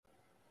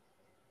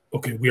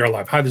Okay, we are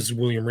live. Hi, this is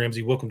William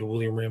Ramsey. Welcome to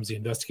William Ramsey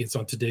Investigates.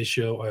 On today's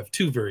show, I have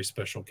two very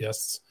special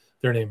guests.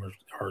 Their names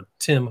are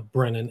Tim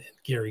Brennan and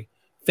Gary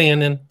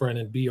Fannin.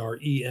 Brennan,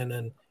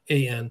 Brennan,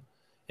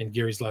 and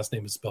Gary's last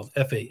name is spelled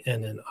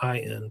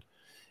Fannin.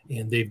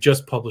 And they've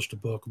just published a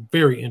book,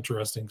 very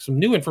interesting. Some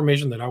new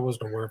information that I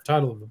wasn't aware of.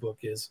 Title of the book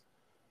is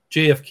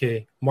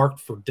JFK,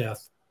 Marked for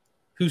Death.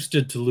 Who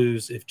Stood to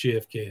Lose If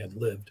JFK Had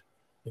Lived?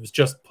 It was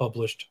just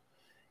published.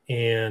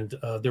 And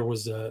there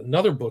was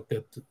another book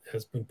that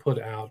has been put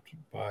out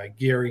by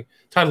Gary.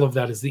 Title of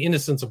that is The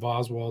Innocence of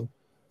Oswald,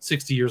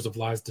 60 Years of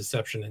Lies,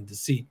 Deception, and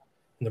Deceit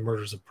in the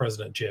Murders of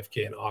President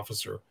JFK and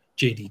Officer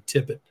J.D.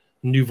 Tippit.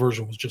 The new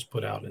version was just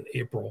put out in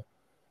April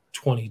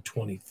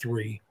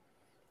 2023.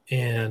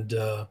 And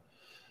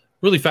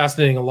really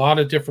fascinating. A lot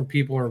of different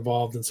people are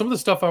involved. And some of the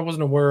stuff I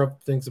wasn't aware of,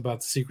 things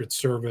about the Secret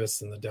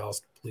Service and the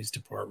Dallas Police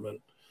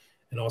Department.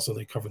 And also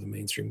they cover the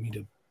mainstream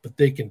media. But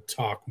they can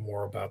talk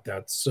more about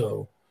that.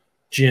 So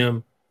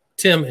Tim,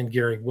 and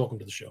Gary, welcome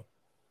to the show.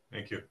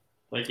 Thank you.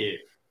 Thank you.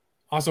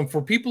 Awesome.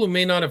 For people who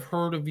may not have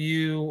heard of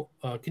you,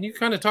 can you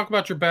kind of talk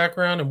about your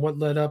background and what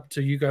led up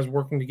to you guys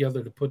working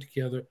together to put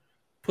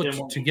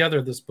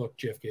together this book,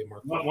 JFK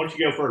Mark? Why don't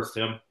you go first,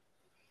 Tim?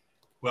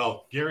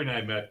 Well, Gary and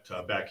I met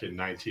back in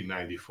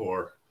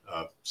 1994,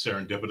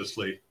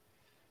 serendipitously.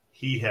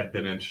 He had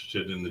been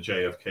interested in the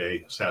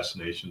JFK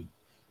assassination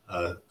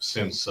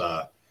since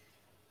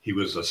he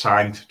was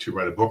assigned to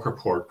write a book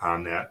report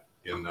on that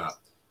in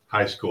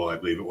high school, I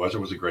believe it was.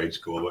 It was a grade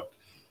school, but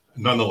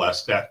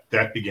nonetheless,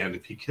 that began to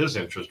pique his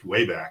interest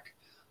way back.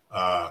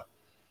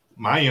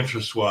 My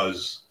interest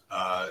was,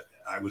 I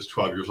was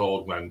 12 years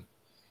old when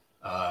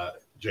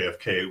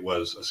JFK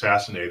was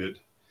assassinated.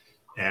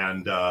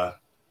 And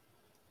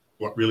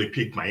what really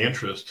piqued my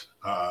interest,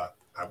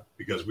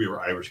 because we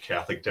were Irish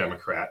Catholic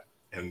Democrat,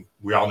 and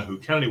we all knew who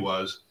Kennedy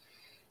was,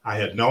 I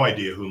had no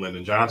idea who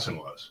Lyndon Johnson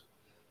was.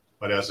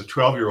 But as a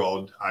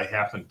 12-year-old, I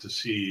happened to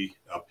see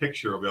a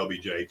picture of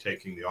LBJ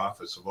taking the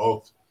office of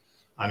oath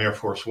on Air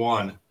Force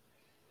One.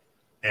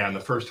 And the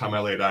first time I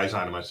laid eyes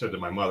on him, I said to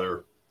my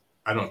mother,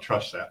 I don't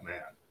trust that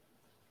man.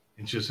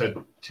 And she said,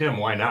 Tim,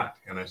 why not?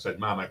 And I said,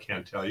 Mom, I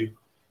can't tell you.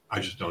 I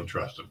just don't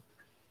trust him.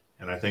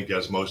 And I think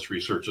as most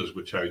researchers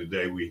would tell you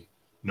today, we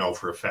know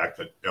for a fact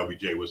that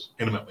LBJ was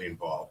intimately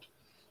involved.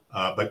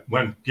 But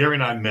when Gary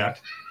and I met,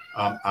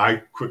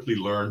 I quickly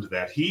learned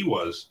that he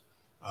was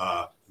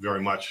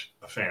very much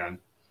a fan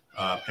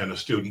and a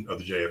student of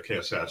the JFK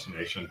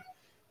assassination.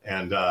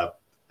 And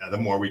the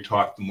more we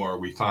talked, the more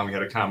we found we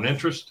had a common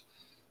interest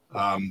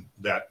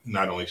that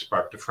not only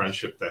sparked a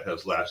friendship that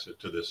has lasted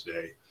to this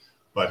day,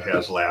 but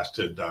has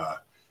lasted,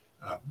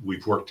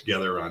 we've worked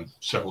together on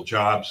several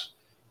jobs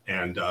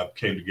and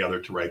came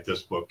together to write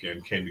this book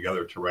and came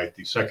together to write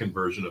the second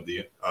version of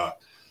the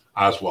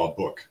Oswald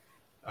book.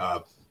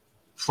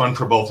 Fun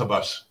for both of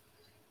us.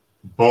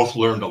 Both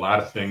learned a lot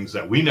of things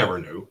that we never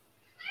knew.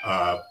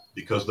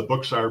 Because the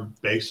books are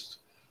based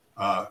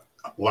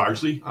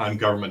largely on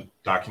government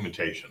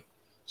documentation.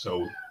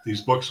 So these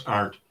books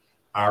aren't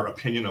our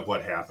opinion of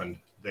what happened.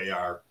 They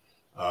are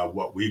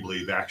what we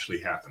believe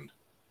actually happened.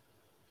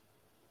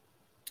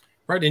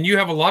 Right. And you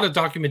have a lot of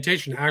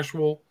documentation,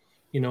 actual,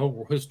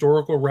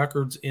 historical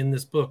records in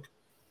this book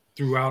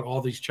throughout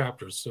all these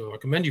chapters. So I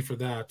commend you for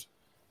that.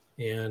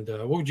 And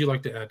what would you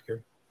like to add,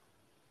 Gary?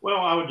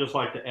 Well, I would just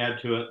like to add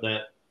to it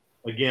that,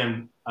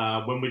 again,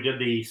 when we did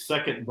the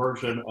second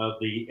version of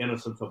The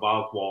Innocence of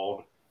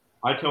Oswald,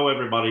 I tell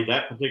everybody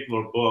that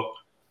particular book,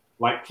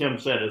 like Tim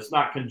said, it's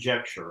not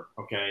conjecture,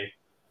 okay?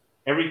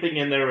 Everything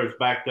in there is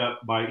backed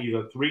up by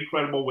either three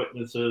credible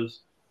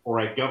witnesses or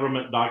a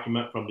government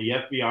document from the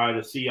FBI,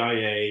 the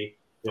CIA,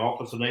 the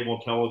Office of Naval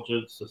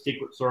Intelligence, the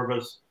Secret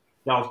Service,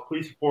 Dallas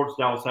Police Reports,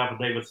 Dallas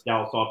Affidavits,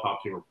 Dallas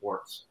Autopsy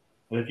Reports.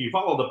 And if you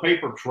follow the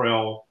paper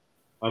trail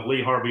of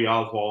Lee Harvey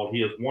Oswald,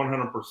 he is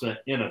 100%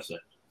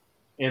 innocent.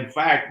 In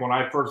fact, when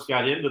I first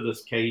got into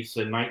this case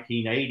in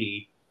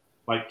 1980,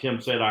 like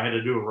Tim said, I had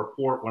to do a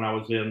report when I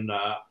was in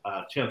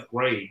 10th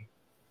grade.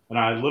 And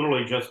I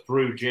literally just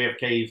threw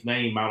JFK's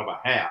name out of a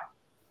hat.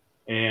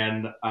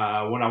 And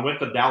when I went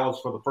to Dallas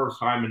for the first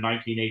time in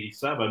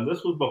 1987,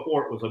 this was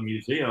before it was a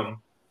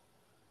museum.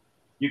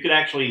 You could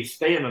actually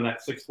stand in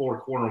that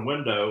sixth-floor corner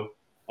window.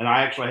 And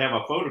I actually have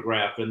a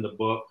photograph in the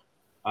book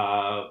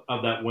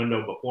of that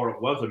window before it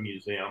was a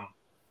museum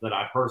that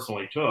I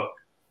personally took.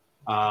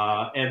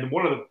 And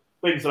one of the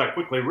things that I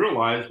quickly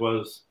realized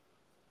was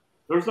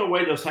there's no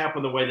way this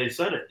happened the way they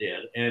said it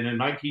did. And in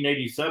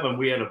 1987,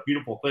 we had a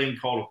beautiful thing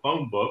called a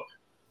phone book.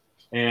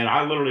 And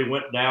I literally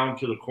went down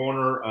to the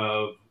corner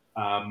of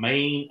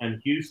Maine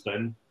and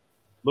Houston,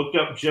 looked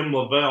up Jim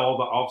Lavelle,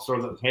 the officer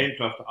that was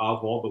handcuffed to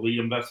Oswald, the lead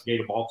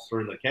investigative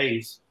officer in the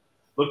case,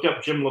 looked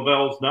up Jim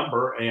Lavelle's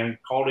number and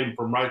called him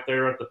from right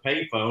there at the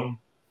payphone,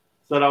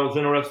 said I was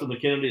interested in the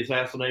Kennedy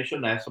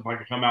assassination, asked if I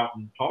could come out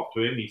and talk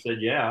to him. He said,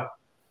 yeah.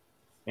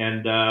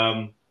 And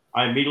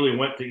I immediately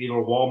went to either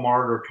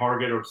Walmart or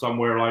Target or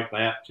somewhere like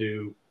that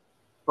to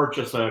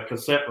purchase a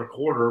cassette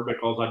recorder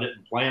because I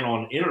didn't plan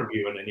on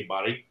interviewing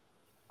anybody.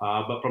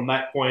 But from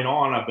that point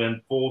on, I've been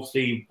full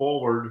steam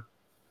forward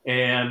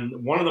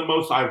And one of the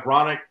most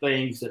ironic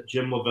things that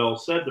Jim Lavelle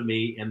said to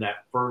me in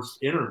that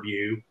first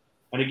interview,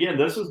 and again,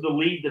 this is the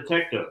lead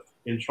detective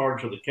in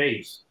charge of the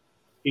case.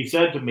 He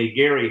said to me,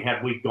 Gary,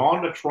 had we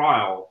gone to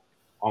trial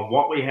on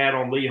what we had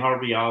on Lee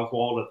Harvey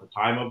Oswald at the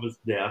time of his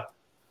death,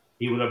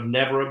 he would have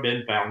never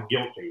been found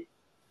guilty.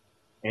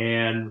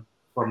 And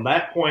from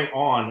that point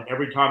on,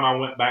 every time I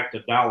went back to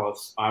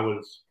Dallas, I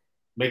was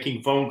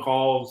making phone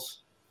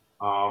calls,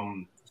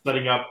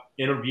 setting up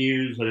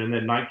interviews. And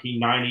in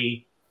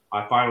 1990,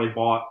 I finally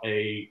bought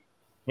a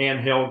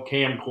handheld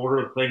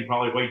camcorder thing,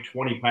 probably weighed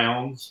 20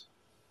 pounds,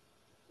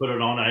 put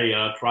it on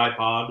a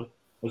tripod.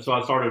 And so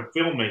I started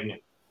filming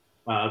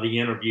the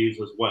interviews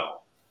as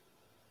well.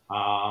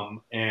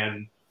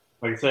 And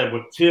like I said,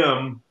 with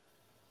Tim,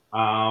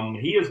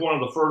 he is one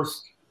of the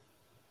first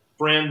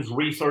friends,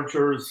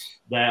 researchers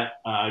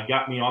that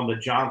got me on the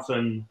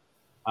Johnson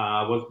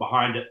was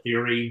behind it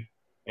theory.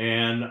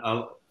 And,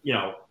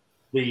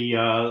 the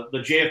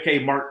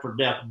JFK Marked for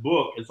Death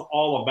book is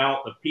all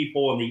about the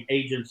people and the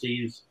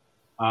agencies,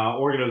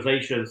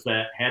 organizations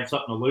that had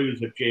something to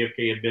lose if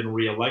JFK had been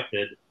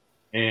reelected.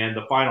 And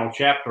the final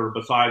chapter,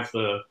 besides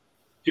the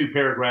 2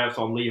 paragraphs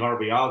on Lee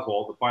Harvey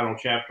Oswald, the final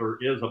chapter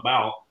is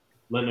about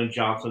Lyndon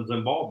Johnson's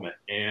involvement.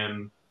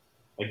 And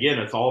again,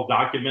 it's all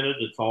documented.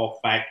 It's all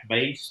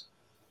fact-based.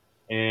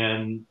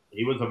 And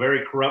he was a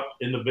very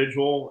corrupt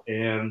individual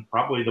and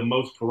probably the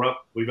most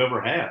corrupt we've ever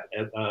had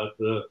at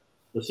the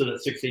sit at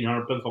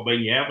 1600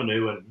 Pennsylvania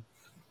Avenue. And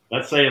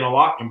that's saying a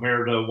lot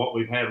compared to what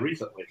we've had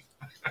recently.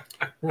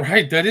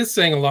 Right. That is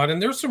saying a lot. And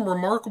there's some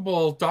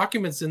remarkable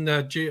documents in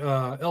that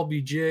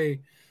LBJ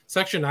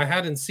section I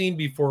hadn't seen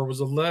before. It was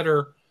a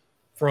letter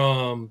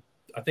from,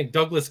 I think,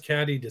 Douglas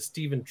Caddy to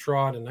Stephen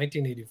Trott in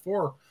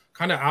 1984,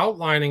 kind of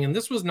outlining, and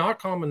this was not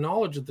common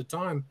knowledge at the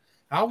time,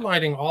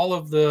 outlining all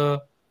of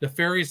the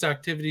nefarious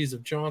activities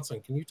of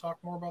Johnson. Can you talk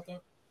more about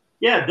that?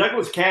 Yeah,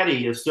 Douglas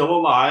Caddy is still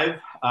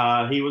alive.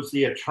 He was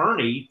the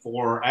attorney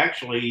for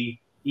actually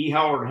E.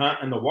 Howard Hunt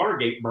and the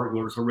Watergate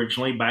burglars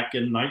originally back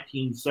in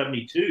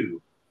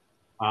 1972.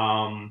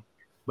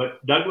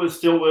 But Douglas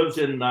still lives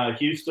in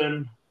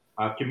Houston.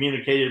 I've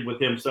communicated with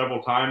him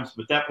several times,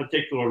 but that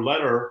particular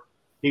letter,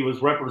 he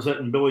was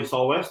representing Billy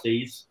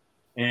Solestes,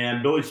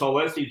 and Billy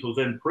Solestes was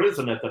in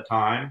prison at the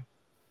time,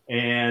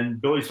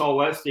 and Billy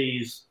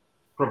Solestes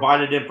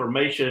provided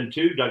information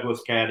to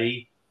Douglas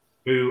Caddy,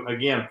 who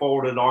again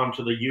forwarded on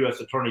to the U.S.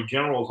 Attorney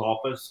General's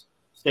office,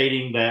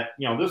 stating that,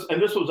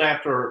 this was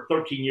after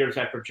 13 years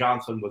after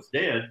Johnson was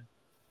dead,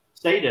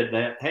 stated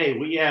that, hey,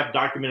 we have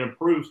documented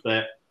proof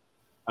that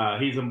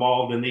he's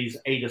involved in these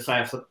 8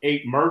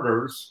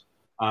 murders,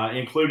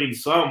 including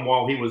some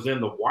while he was in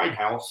the White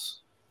House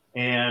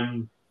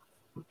and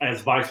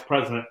as vice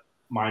president,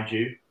 mind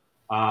you.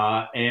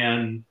 I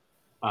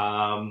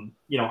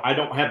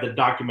don't have the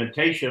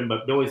documentation,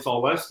 but Billy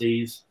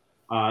Solestes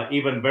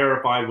even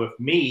verified with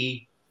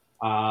me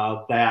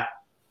that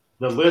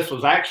the list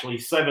was actually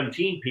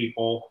 17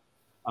 people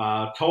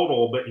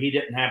total, but he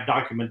didn't have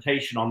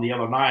documentation on the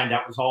other 9.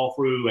 That was all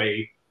through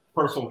a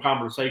personal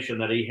conversation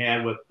that he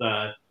had with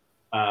one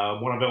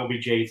of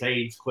LBJ's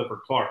aides, Clifford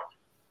Clark.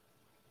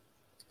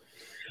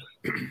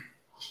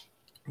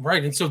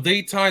 Right, and so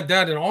they tied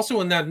that, and also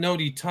in that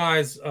note, he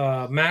ties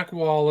Mac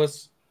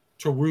Wallace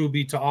to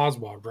Ruby to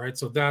Oswald, right?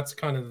 So that's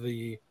kind of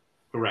the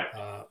correct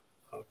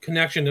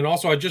connection. And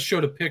also, I just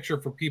showed a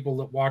picture for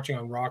people watching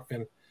on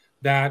Rockfin.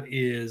 That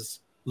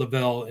is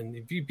Lavelle, and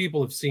if you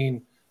people have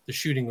seen the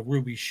shooting of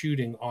Ruby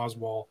shooting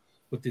Oswald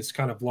with this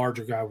kind of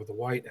larger guy with a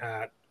white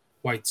hat,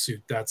 white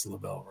suit, that's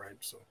Lavelle, right?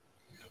 So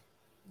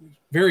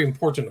very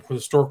important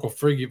historical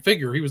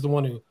figure. He was the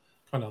one who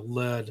kind of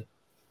led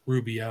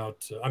Ruby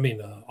out.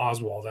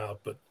 Oswald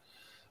out. But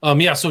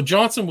so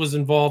Johnson was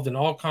involved in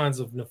all kinds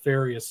of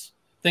nefarious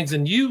things.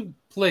 And can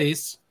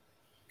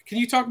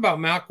you talk about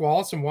Mac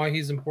Wallace and why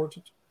he's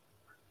important?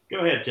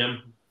 Go ahead,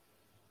 Tim.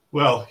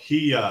 Well,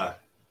 he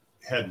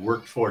had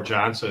worked for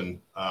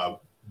Johnson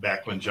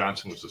back when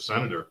Johnson was a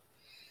senator.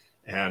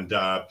 And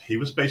he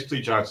was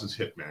basically Johnson's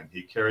hitman.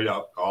 He carried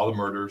out all the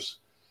murders.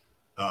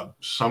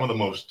 Some of the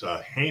most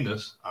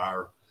heinous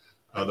are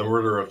the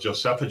murder of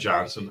Josepha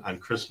Johnson on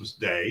Christmas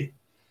Day.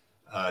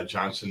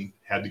 Johnson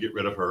had to get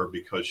rid of her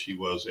because she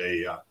was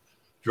a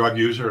drug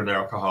user and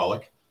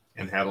alcoholic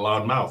and had a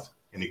loud mouth,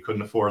 and he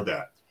couldn't afford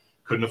that.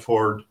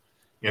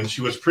 And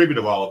she was privy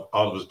to all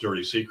of his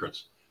dirty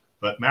secrets.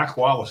 But Mac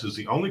Wallace is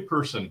the only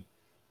person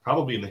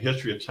probably in the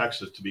history of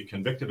Texas to be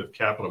convicted of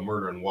capital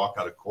murder and walk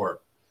out of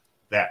court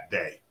that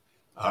day.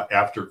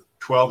 After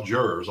 11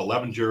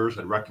 jurors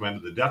had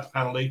recommended the death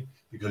penalty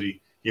because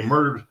he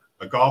murdered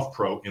a golf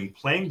pro in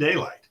plain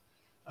daylight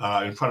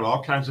in front of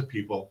all kinds of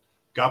people,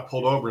 got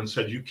pulled over and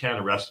said, "You can't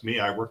arrest me.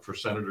 I work for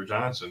Senator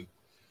Johnson."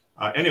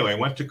 Anyway,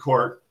 went to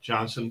court.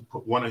 Johnson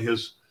put one of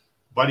his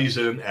buddies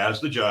in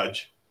as the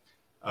judge.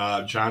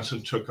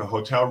 Johnson took a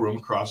hotel room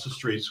across the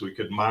street so he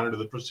could monitor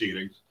the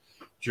proceedings.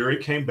 Jury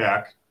came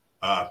back,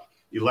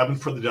 11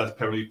 for the death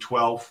penalty,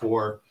 12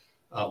 for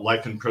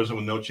life in prison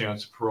with no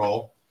chance of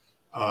parole.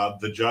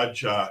 The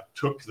judge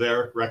took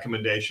their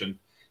recommendation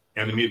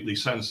and immediately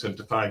sentenced him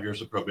to 5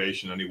 years of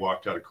probation, and he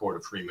walked out of court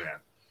a free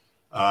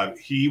man.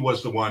 He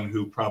was the one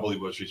who probably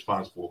was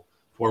responsible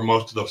for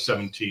most of those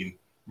 17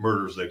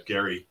 murders that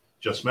Gary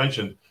just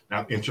mentioned.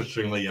 Now,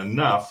 interestingly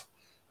enough,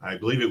 I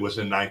believe it was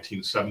in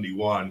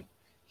 1971,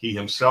 he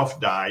himself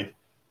died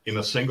in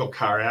a single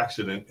car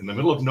accident in the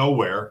middle of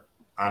nowhere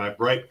on a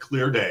bright,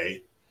 clear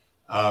day.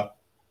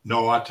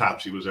 No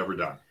autopsy was ever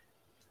done.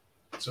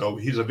 So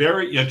he's a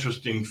very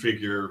interesting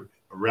figure,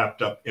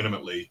 wrapped up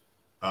intimately,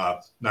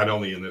 not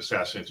only in the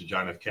assassination of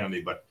John F.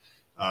 Kennedy, but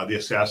the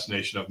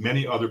assassination of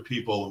many other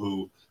people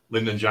who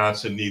Lyndon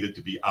Johnson needed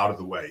to be out of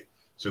the way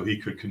so he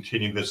could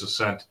continue his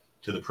ascent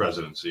to the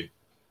presidency.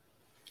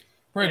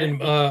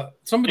 Brennan,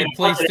 somebody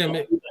placed him.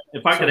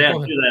 If I could add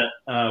to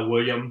that,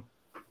 William,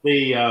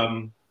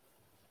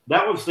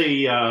 that was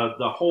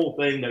the whole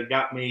thing that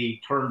got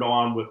me turned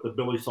on with the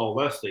Billy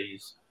Saul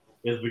Estes,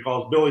 is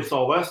because Billy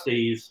Saul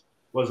Estes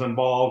was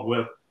involved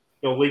with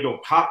illegal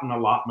cotton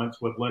allotments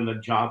with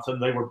Lyndon Johnson.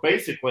 They were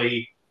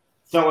basically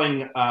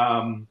selling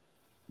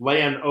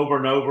land over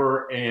and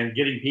over and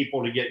getting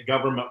people to get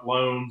government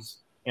loans.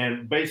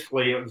 And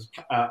basically it was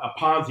a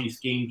Ponzi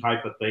scheme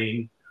type of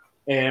thing.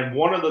 And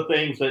one of the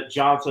things that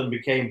Johnson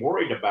became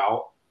worried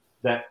about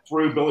that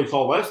through Billy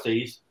Saul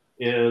Estes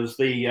is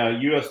the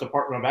U.S.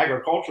 Department of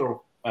Agriculture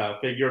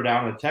figure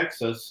down in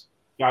Texas,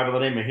 a guy by the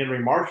name of Henry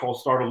Marshall,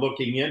 started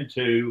looking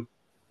into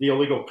the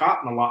illegal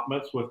cotton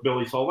allotments with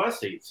Billy Saul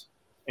Estes.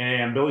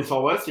 And Billy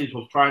Saul Estes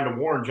was trying to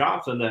warn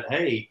Johnson that,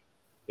 hey,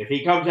 if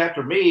he comes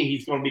after me,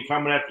 he's going to be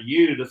coming after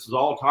you. This is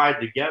all tied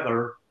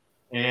together.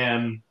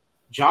 And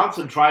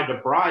Johnson tried to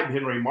bribe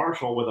Henry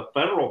Marshall with a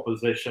federal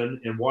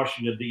position in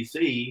Washington,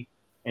 D.C.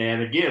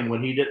 And again,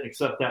 when he didn't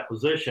accept that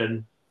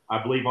position,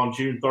 I believe on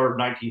June 3rd,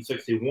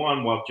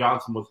 1961, while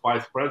Johnson was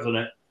vice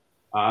president,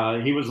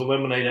 he was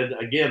eliminated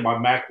again by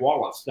Mac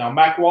Wallace. Now,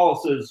 Mac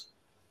Wallace is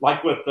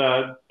like with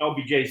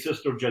LBJ's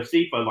sister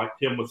Josepha, like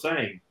Tim was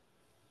saying.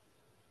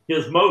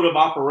 His mode of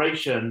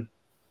operation,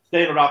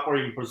 standard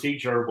operating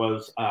procedure,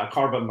 was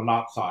carbon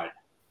monoxide.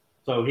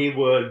 So he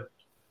would,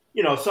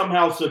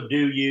 somehow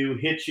subdue you,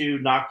 hit you,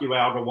 knock you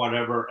out or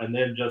whatever, and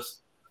then just,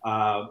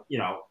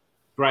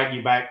 drag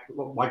you back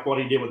like what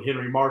he did with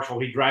Henry Marshall.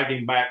 He dragged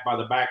him back by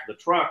the back of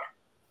the truck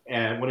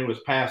and when he was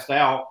passed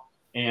out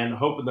and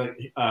hoping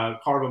that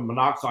carbon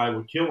monoxide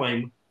would kill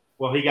him.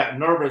 Well, he got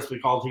nervous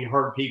because he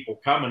heard people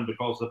coming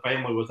because the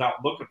family was out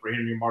looking for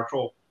Henry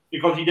Marshall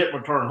because he didn't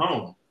return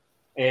home.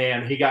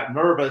 And he got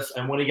nervous.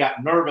 And when he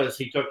got nervous,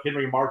 he took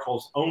Henry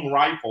Marshall's own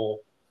rifle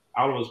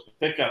out of his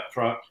pickup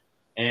truck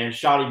and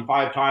shot him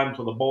 5 times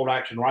with a bolt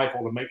action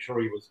rifle to make sure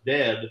he was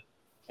dead.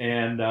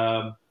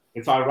 And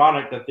it's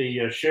ironic that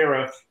the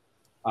sheriff,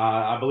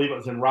 I believe it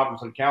was in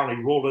Robinson County,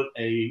 ruled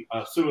it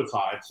a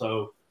suicide.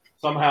 So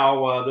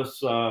somehow this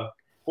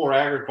poor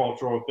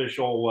agricultural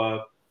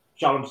official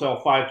shot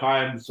himself 5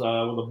 times with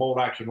a bolt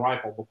action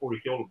rifle before he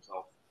killed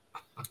himself.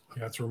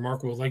 Yeah, it's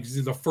remarkable. Like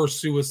he's the first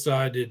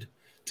suicided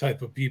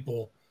type of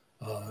people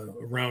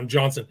around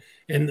Johnson.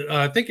 And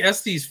I think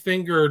Estes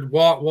fingered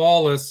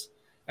Wallace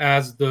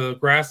as the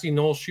grassy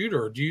knoll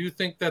shooter. Do you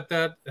think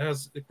that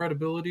has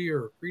credibility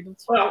or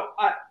credence? Well,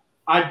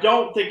 I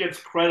don't think it's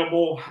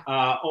credible,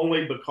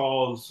 only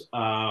because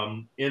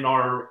in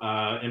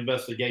our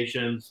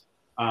investigations,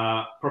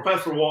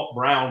 Professor Walt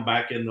Brown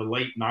back in the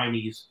late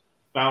 90s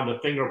found a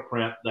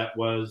fingerprint that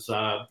was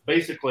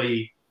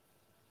basically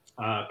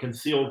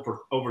concealed for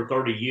over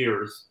 30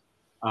 years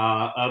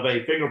of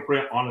a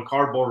fingerprint on a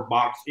cardboard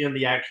box in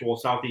the actual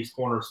southeast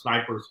corner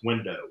sniper's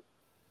window.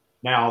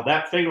 Now,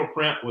 that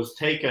fingerprint was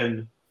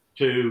taken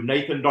to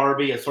Nathan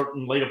Darby, a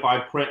certain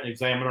Latify print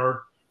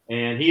examiner,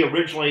 and he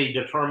originally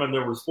determined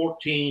there was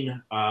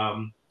 14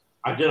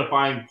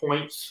 identifying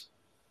points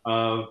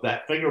of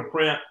that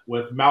fingerprint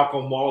with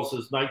Malcolm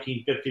Wallace's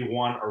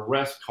 1951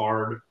 arrest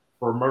card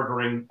for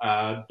murdering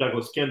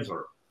Douglas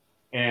Kinzer.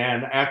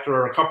 And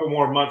after a couple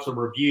more months of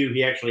review,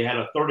 he actually had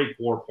a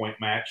 34-point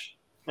match.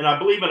 And I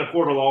believe in a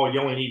court of law, you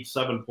only need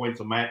 7 points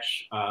a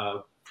match.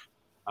 10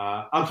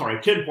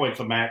 points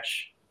a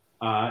match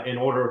in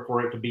order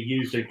for it to be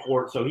used in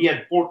court. So he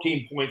had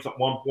 14 points at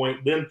one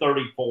point, then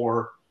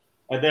 34.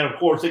 And then, of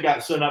course, it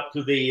got sent up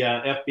to the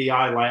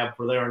FBI lab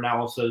for their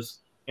analysis.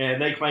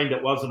 And they claimed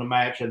it wasn't a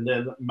match and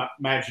then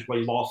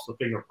magically lost the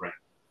fingerprint.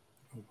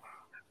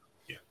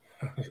 Yeah.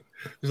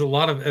 There's a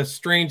lot of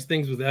strange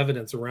things with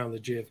evidence around the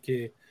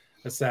JFK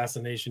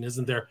assassination,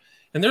 isn't there?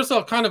 And there's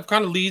a kind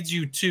of leads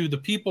you to the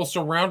people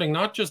surrounding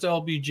not just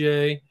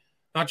LBJ,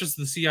 not just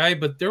the CIA,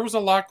 but there was a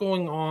lot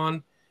going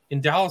on in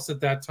Dallas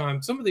at that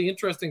time. Some of the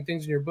interesting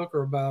things in your book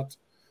are about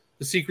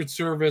the Secret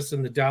Service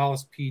and the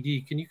Dallas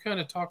PD. Can you kind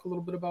of talk a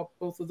little bit about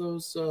both of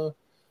those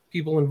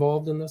people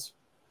involved in this?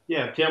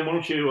 Yeah, Tim, why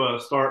don't you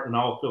start and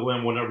I'll fill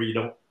in whatever you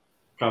don't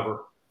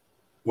cover.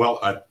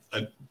 Well,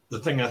 the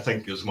thing I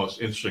think is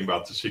most interesting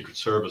about the Secret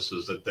Service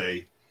is that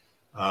they,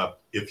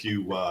 if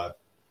you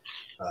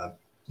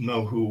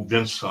know who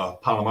Vince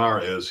Palomar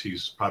is,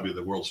 he's probably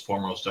the world's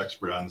foremost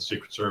expert on the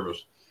Secret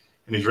Service.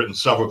 And he's written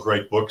several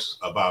great books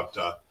about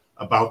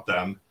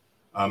them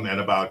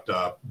and about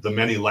the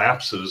many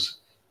lapses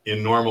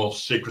in normal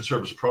Secret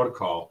Service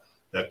protocol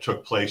that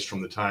took place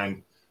from the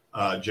time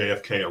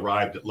JFK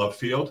arrived at Love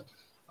Field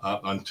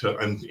until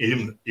and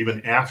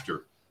even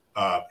after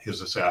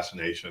his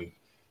assassination,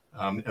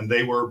 and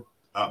they were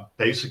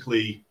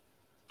basically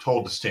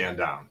told to stand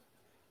down.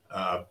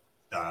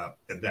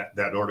 And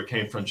that order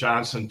came from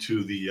Johnson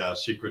to the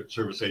Secret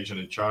Service agent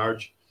in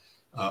charge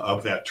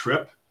of that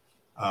trip.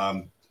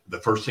 The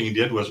first thing he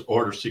did was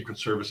order Secret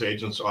Service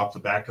agents off the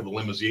back of the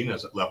limousine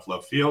as it left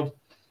Love Field.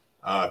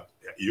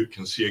 You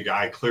can see a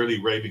guy clearly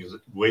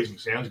waving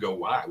his hands, go,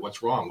 "Why?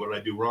 What's wrong? What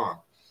did I do wrong?"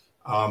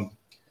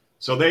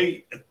 So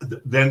then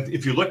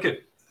if you look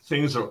at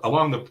things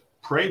along the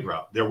parade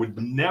route, there would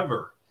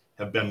never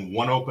have been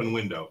one open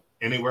window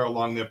anywhere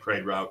along that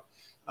parade route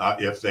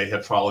if they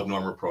had followed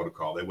normal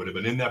protocol. They would have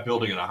been in that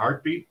building in a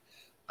heartbeat,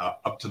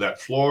 up to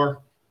that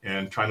floor,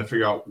 and trying to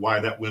figure out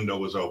why that window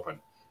was open.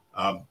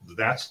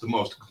 That's the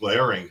most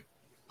glaring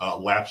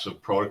lapse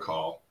of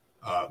protocol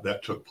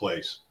that took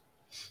place.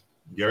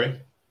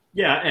 Gary?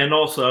 Yeah, and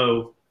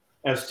also,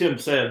 as Tim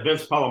said,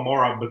 Vince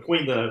Palomara,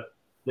 between the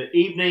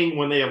evening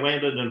when they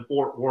landed in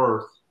Fort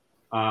Worth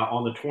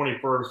on the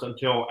 21st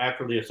until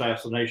after the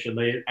assassination,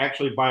 they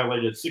actually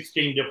violated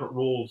 16 different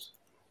rules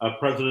of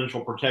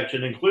presidential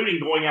protection, including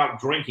going out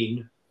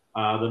drinking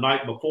the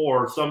night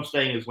before, some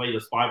staying as late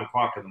as 5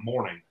 o'clock in the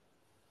morning.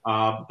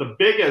 The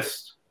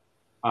biggest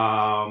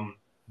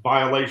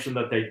violation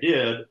that they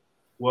did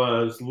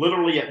was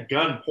literally at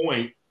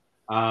gunpoint.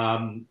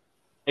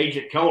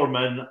 Agent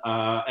Kellerman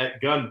at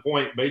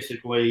gunpoint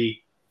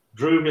basically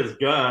drew his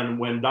gun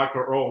when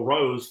Dr. Earl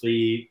Rose,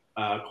 the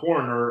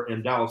coroner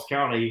in Dallas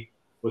County,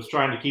 was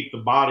trying to keep the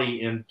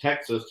body in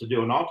Texas to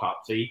do an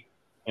autopsy.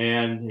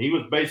 And he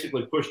was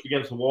basically pushed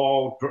against the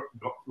wall.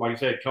 Like I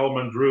said,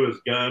 Kellerman drew his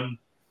gun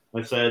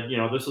and said,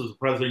 this is the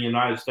president of the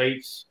United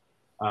States,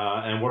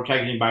 and we're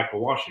taking him back to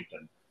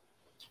Washington.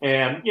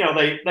 And,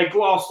 they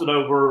glossed it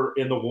over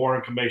in the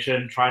Warren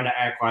Commission, trying to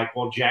act like,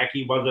 well,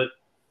 Jackie wasn't,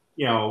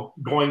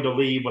 going to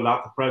leave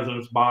without the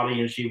president's body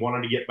and she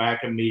wanted to get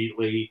back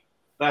immediately.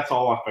 That's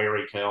all a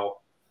fairy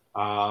tale.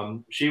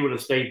 She would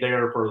have stayed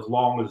there for as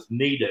long as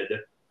needed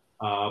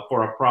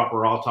for a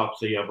proper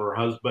autopsy of her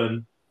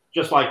husband,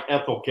 just like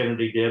Ethel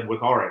Kennedy did with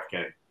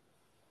RFK.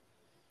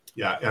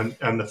 Yeah,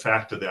 and the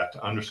fact of that,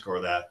 to underscore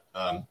that,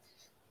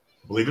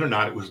 believe it or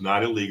not, it was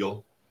not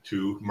illegal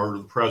to murder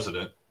the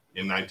president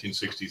in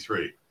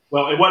 1963.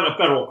 Well, it wasn't a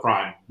federal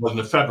crime. It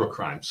wasn't a federal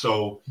crime.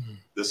 So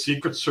the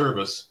Secret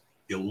Service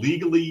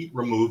illegally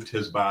removed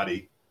his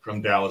body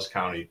from Dallas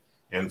County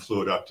and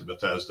flew it up to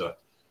Bethesda.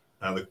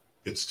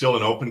 It's still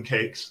an open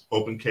case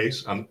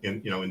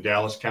in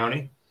Dallas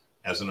County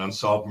as an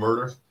unsolved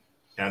murder,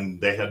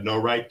 and they had no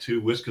right to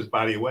whisk his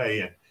body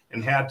away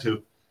and had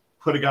to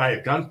put a guy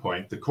at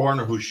gunpoint, the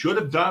coroner who should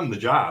have done the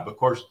job. Of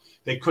course,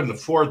 they couldn't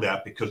afford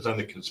that because then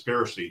the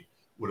conspiracy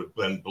would have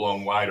been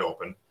blown wide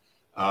open.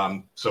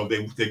 So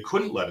they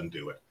couldn't let him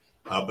do it,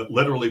 but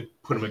literally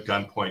put him at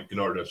gunpoint in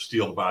order to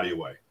steal the body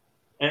away.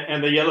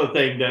 And the other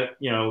thing that,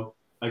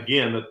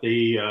 again, that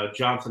the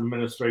Johnson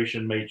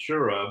administration made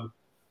sure of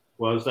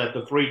was that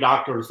the three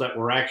doctors that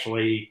were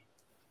actually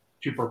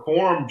to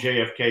perform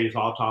JFK's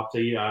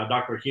autopsy,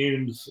 Dr.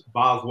 Humes,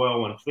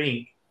 Boswell, and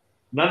Fink,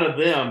 none of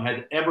them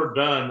had ever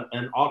done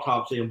an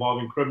autopsy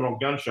involving criminal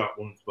gunshot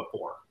wounds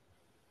before.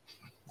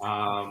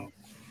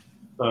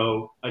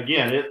 So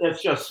again,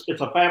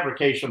 it's a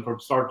fabrication from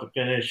start to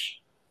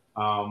finish.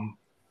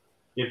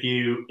 If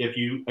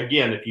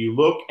you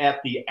look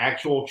at the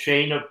actual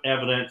chain of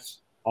evidence,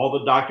 all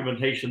the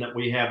documentation that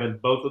we have in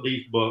both of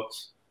these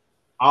books,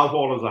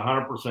 Oswald is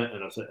 100%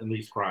 innocent in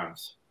these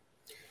crimes.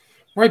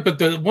 Right,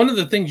 but one of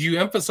the things you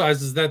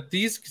emphasize is that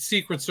these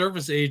Secret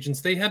Service agents,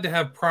 they had to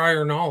have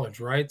prior knowledge,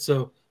 right?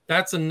 So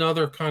that's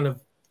another kind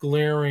of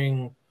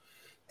glaring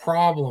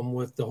problem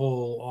with the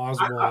whole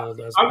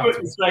Oswald. I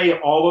wouldn't say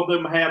all of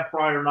them had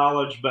prior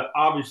knowledge, but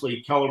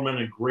obviously Kellerman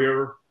and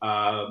Greer,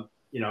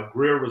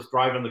 Greer was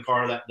driving the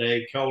car that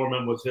day.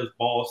 Kellerman was his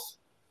boss,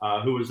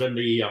 who was in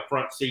the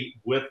front seat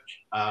with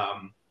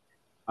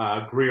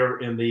Greer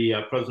in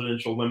the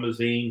presidential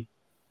limousine.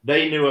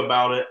 They knew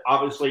about it.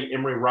 Obviously,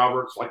 Emory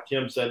Roberts, like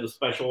Tim said, the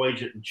special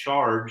agent in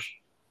charge,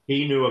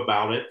 he knew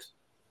about it.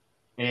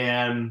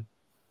 And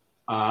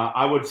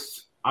I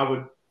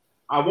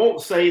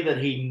won't say that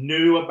he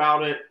knew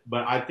about it,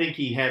 but I think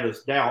he had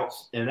his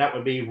doubts, and that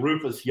would be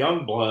Rufus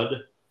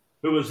Youngblood,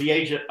 who was the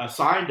agent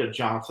assigned to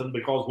Johnson,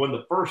 because when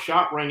the first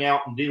shot rang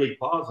out in Dealey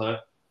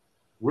Plaza,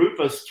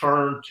 Rufus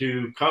turned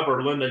to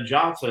cover Lyndon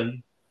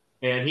Johnson,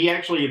 and he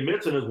actually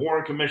admits in his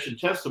Warren Commission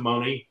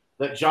testimony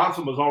that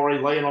Johnson was already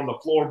laying on the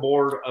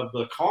floorboard of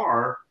the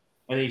car,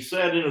 and he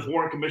said in his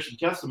Warren Commission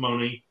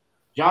testimony,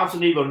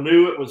 Johnson either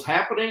knew it was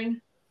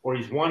happening or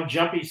he's one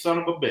jumpy son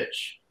of a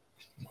bitch.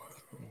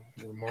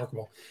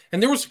 Remarkable.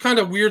 And there was kind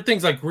of weird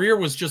things, like Greer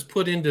was just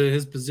put into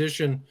his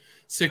position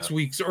 6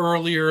 weeks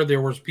earlier.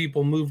 There was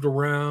people moved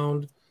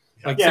around,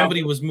 like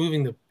somebody was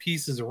moving the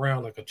pieces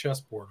around like a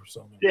chessboard or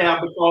something. Yeah,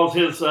 because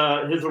his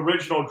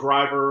original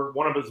driver,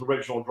 one of his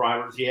original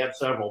drivers, he had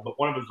several, but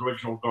one of his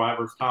original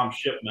drivers, Tom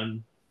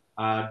Shipman,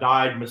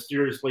 died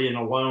mysteriously and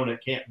alone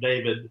at Camp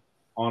David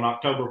on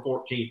October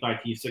 14th,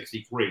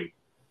 1963.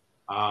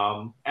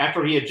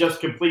 After he had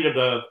just completed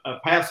a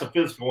pass of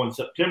physical in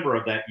September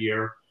of that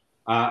year,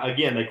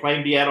 again, they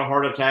claimed he had a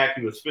heart attack.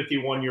 He was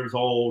 51 years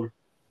old,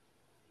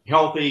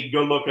 healthy,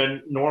 good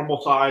looking,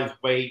 normal size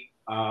weight.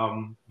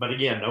 But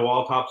again, no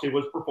autopsy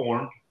was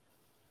performed.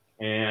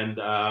 And,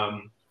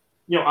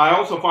 I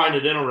also find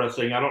it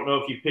interesting. I don't know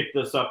if you picked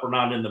this up or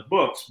not in the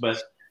books,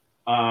 but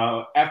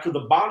after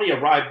the body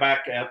arrived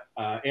back at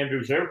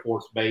Andrews Air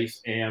Force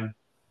Base, and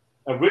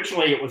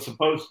originally it was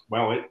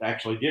it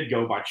actually did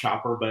go by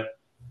chopper, but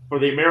for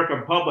the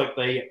American public,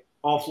 they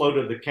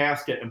offloaded the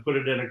casket and put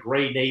it in a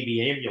gray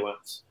Navy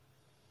ambulance.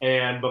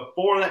 And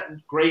before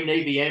that gray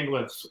Navy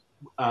ambulance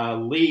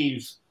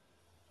leaves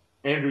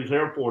Andrews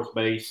Air Force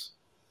Base,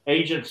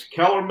 Agents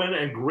Kellerman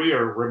and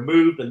Greer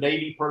removed the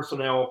Navy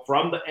personnel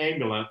from the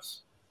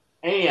ambulance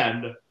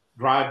and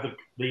drive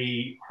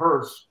the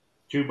hearse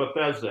to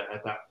Bethesda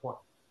at that point.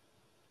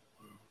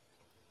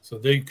 So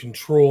they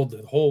controlled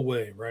the whole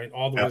way, right?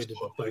 All the way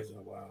to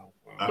Bethesda. Wow.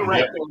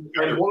 Correct.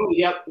 And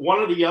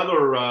one of the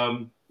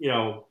other,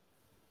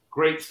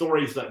 great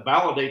stories that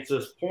validates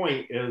this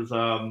point is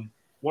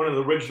one of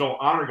the original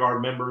Honor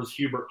Guard members,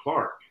 Hubert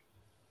Clark.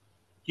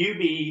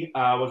 Hubie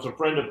was a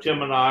friend of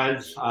Tim and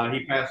I's.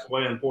 He passed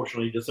away,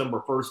 unfortunately,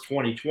 December 1st,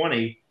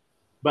 2020.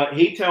 But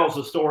he tells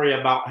a story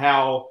about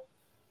how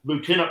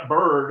Lieutenant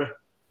Byrd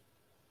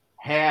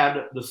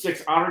had the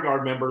 6 Honor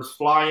Guard members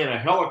fly in a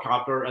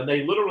helicopter, and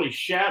they literally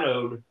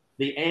shadowed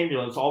the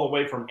ambulance all the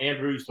way from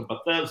Andrews to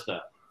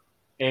Bethesda.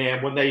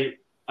 And when they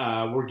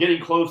were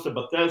getting close to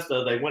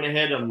Bethesda, they went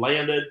ahead and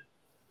landed.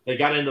 They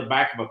got in the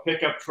back of a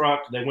pickup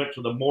truck. They went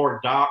to the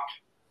morgue dock,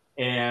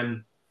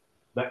 and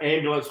the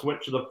ambulance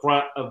went to the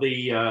front of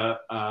the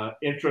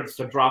entrance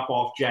to drop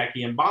off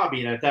Jackie and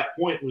Bobby. And at that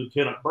point,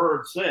 Lieutenant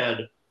Byrd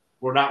said,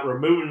 "We're not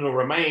removing the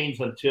remains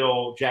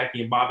until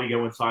Jackie and Bobby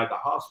go inside the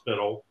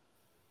hospital."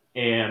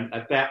 And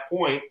at that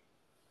point,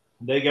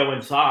 they go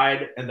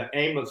inside, and the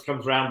ambulance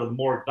comes around to the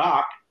morgue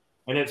dock,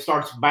 and it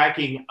starts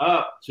backing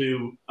up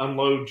to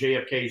unload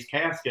JFK's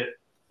casket.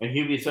 And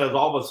Hubie says,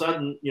 all of a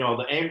sudden,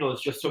 the ambulance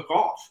just took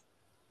off.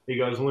 He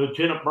goes,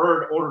 Lieutenant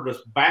Byrd ordered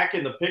us back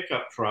in the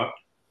pickup truck.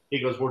 He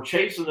goes, we're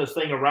chasing this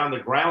thing around the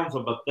grounds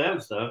of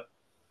Bethesda.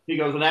 He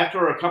goes, and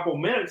after a couple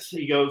minutes,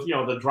 he goes,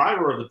 the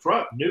driver of the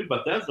truck knew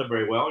Bethesda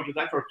very well. He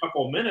goes, after a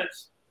couple of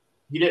minutes,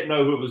 he didn't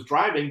know who was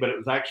driving, but it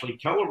was actually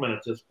Kellerman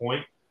at this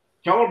point.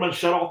 Kellerman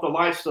shut off the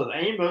lights to the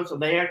ambulance,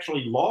 and they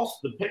actually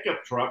lost the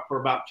pickup truck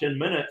for about 10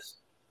 minutes.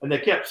 And they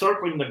kept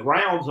circling the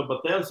grounds of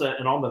Bethesda.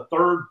 And on the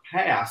third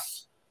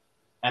pass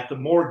at the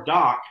morgue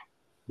dock,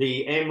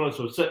 the ambulance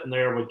was sitting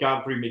there with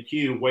Godfrey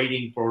McHugh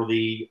waiting for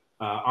the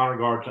Honor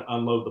Guard to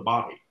unload the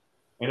body.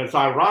 And it's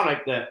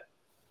ironic that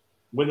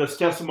when this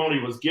testimony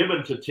was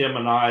given to Tim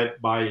and I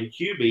by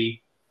Hubie,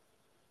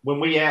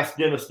 when we asked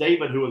Dennis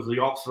David, who was the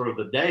officer of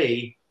the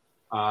day,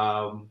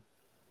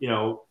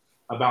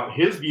 about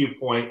his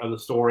viewpoint of the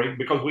story,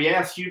 because we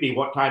asked Hubie,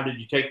 what time did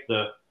you take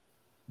the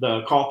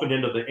coffin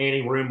into the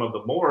ante room of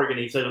the morgue? And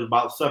he said it was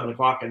about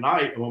 7:00 at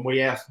night. And when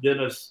we asked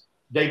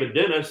David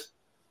Dennis,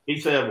 he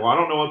said, well, I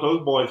don't know what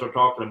those boys are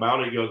talking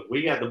about. He goes,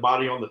 we had the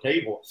body on the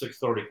table at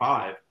 6:35.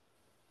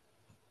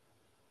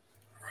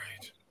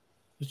 Right.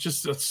 It's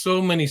just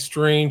so many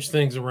strange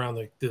things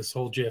around this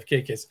whole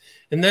JFK case.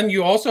 And then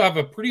you also have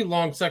a pretty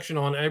long section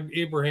on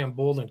Abraham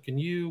Bolden. Can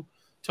you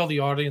tell the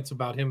audience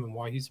about him and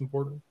why he's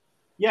important?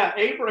 Yeah,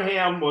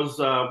 Abraham was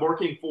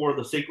working for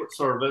the Secret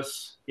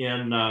Service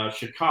in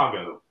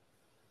Chicago,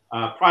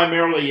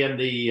 primarily in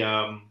the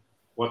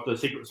what the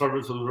Secret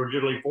Service was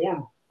originally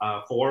formed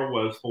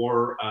for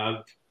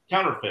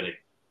counterfeiting.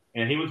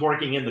 And he was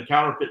working in the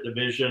counterfeit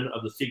division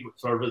of the Secret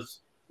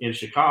Service in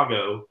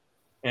Chicago.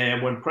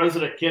 And when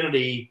President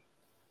Kennedy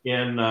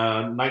in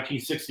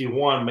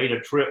 1961 made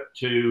a trip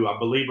to, I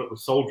believe it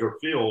was Soldier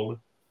Field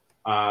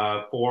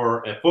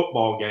for a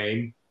football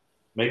game,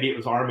 maybe it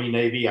was Army,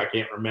 Navy, I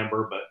can't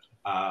remember,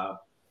 but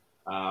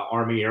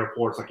Army, Air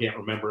Force, I can't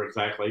remember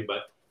exactly.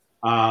 But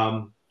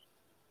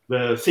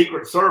the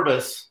Secret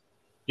Service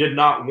did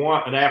not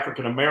want an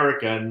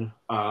African-American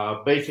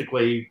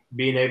basically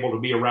being able to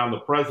be around the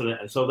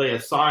president. And so they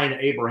assigned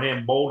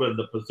Abraham Bolden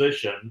the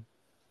position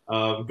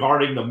of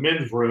guarding the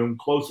men's room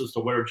closest to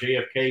where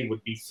JFK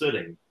would be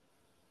sitting.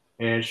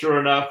 And sure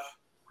enough,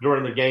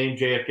 during the game,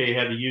 JFK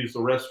had to use the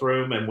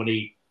restroom. And when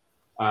he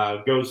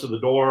goes to the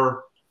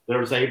door,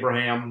 there's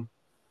Abraham,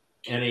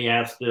 and he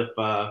asked if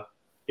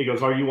he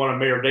goes, are you one of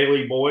Mayor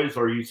Daley boys,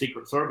 or are you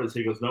Secret Service?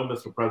 He goes, no,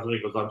 Mr. President.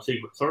 He goes, I'm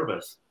Secret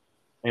Service.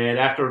 And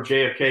after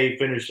JFK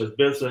finished his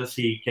business,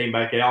 he came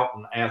back out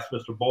and asked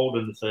Mr.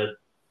 Bolden and said,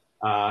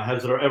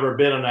 has there ever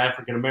been an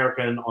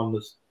African-American on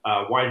this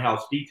White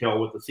House detail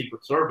with the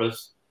Secret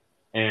Service?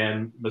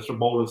 And Mr.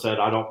 Bolden said,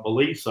 I don't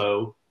believe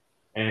so.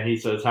 And he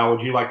says, how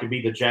would you like to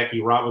be the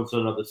Jackie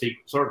Robinson of the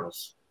Secret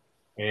Service?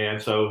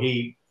 And so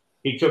he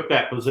took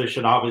that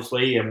position,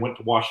 obviously, and went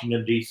to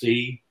Washington,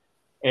 D.C.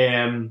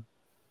 And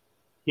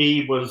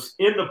he was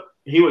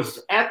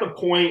at the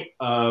point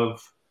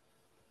of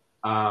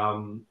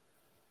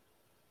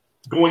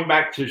going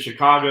back to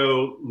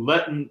Chicago,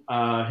 letting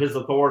his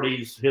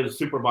authorities, his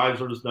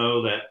supervisors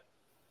know that,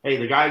 hey,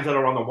 the guys that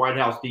are on the White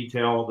House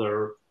detail,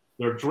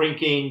 they're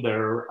drinking,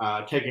 they're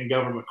taking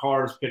government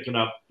cars, picking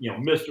up,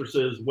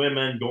 mistresses,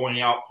 women,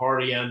 going out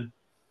partying,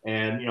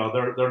 and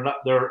they're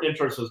not, their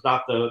interest is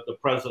not the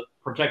president,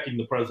 protecting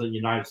the president of the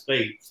United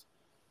States.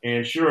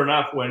 And sure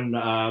enough, when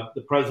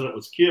the president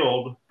was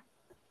killed,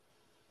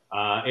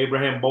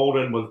 Abraham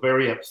Bolden was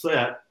very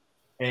upset.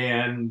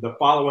 And the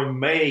following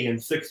May in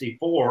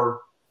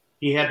 '64,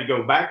 he had to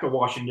go back to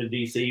Washington,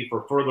 D.C.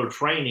 for further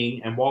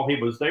training. And while he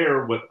was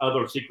there with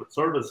other Secret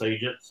Service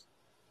agents,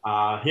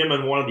 him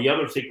and one of the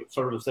other Secret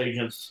Service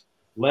agents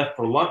left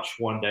for lunch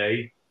one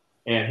day,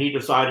 and he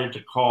decided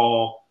to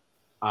call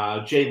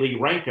J. Lee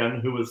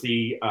Rankin, who was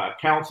the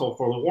counsel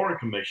for the Warren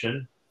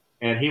Commission,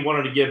 and he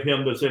wanted to give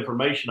him this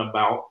information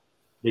about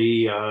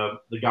the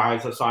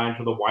guys assigned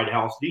to the White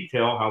House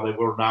detail, how they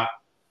were not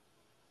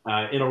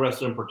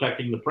interested in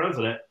protecting the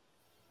president.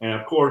 And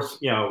of course,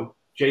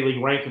 J. Lee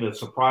Rankin is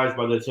surprised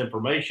by this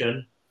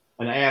information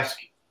and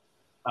asks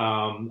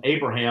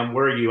Abraham,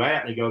 "Where are you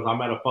at?" And he goes,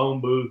 "I'm at a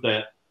phone booth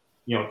at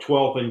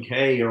 12th and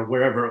K or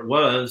wherever it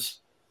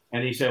was."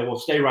 And he said, "Well,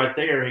 stay right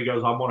there." He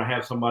goes, "I'm going to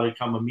have somebody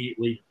come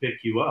immediately to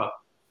pick you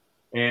up."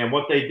 And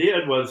what they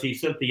did was he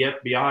sent the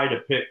FBI to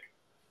pick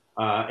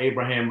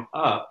Abraham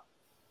up.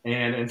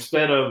 And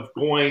instead of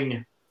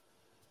going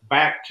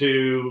back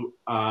to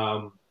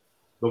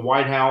the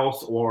White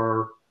House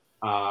or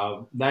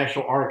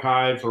National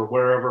Archives or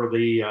wherever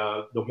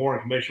the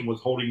Warren Commission was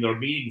holding their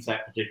meetings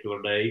that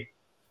particular day,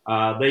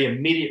 they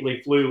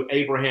immediately flew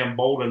Abraham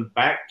Bolden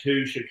back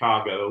to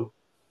Chicago,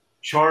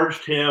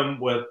 charged him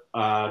with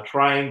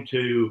trying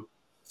to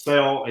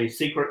sell a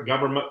secret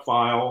government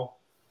file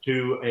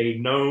to a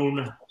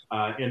known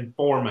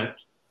informant.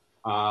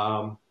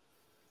 And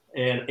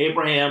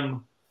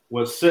Abraham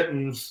was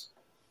sentenced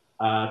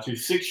to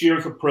 6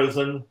 years of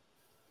prison.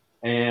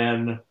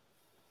 And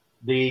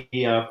the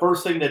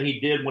first thing that he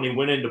did when he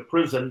went into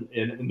prison,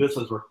 and this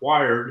is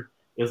required,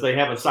 is they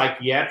have a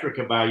psychiatric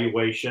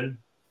evaluation.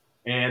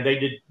 And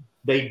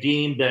they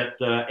deemed that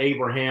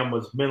Abraham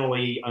was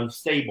mentally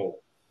unstable.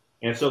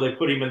 And so they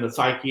put him in the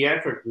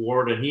psychiatric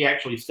ward, and he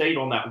actually stayed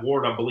on that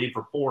ward, I believe,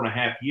 for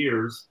 4.5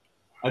 years.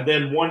 And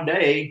then one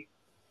day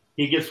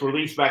he gets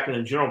released back in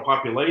the general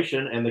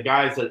population, and the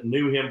guys that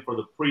knew him for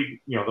the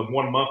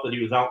 1 month that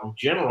he was out in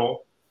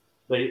general,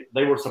 they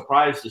were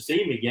surprised to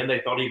see him again. They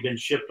thought he'd been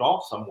shipped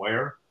off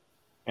somewhere.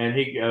 And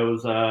he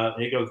goes,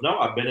 "No,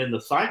 I've been in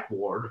the psych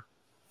ward."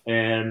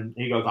 And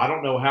he goes, "I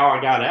don't know how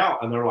I got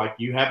out." And they're like,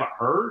 "You haven't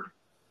heard?"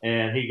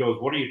 And he goes,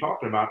 "What are you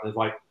talking about?" And it's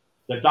like,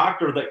 the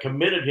doctor that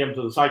committed him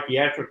to the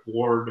psychiatric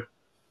ward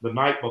the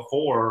night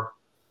before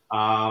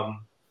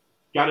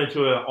got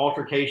into an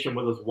altercation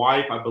with his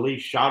wife, I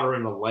believe shot her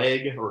in the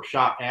leg or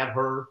shot at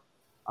her,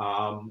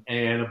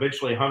 and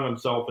eventually hung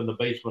himself in the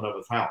basement of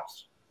his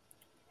house.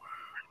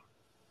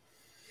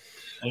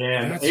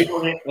 And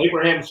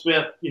Abraham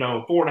spent,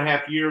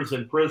 4.5 years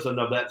in prison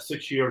of that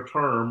 6-year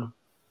term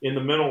in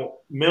the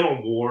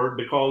mental ward,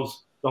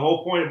 because the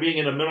whole point of being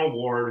in a mental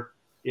ward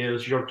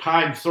is your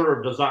time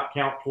served does not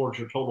count towards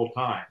your total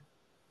time.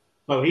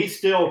 So he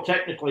still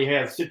technically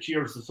has 6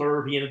 years to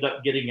serve. He ended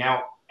up getting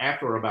out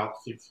after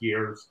about 6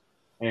 years.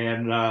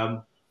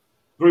 And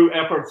through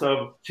efforts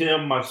of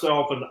Tim,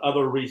 myself, and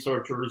other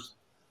researchers,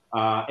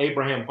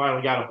 Abraham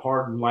finally got a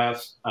pardon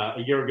a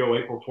year ago,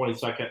 April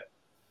 22nd,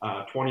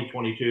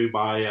 2022,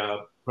 by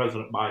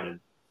President Biden.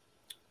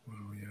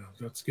 Oh, yeah,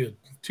 that's good.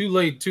 Too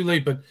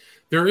late. But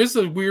there is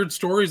a weird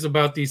stories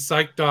about these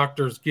psych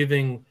doctors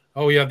giving,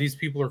 "Oh, yeah, these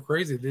people are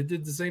crazy." They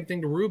did the same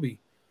thing to Ruby,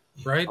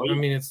 right? Oh, yeah. I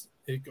mean, it's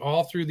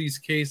all through these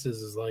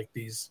cases is like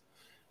it's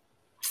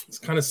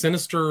kind of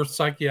sinister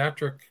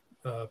psychiatric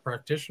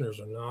practitioners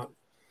are not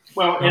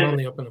on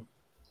the up and up.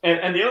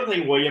 And the other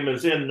thing, William,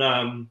 is in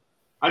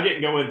I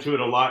didn't go into it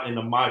a lot in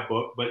my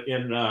book, but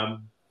in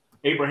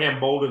Abraham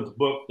Bolden's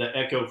book, The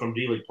Echo from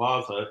Dealey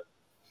Plaza,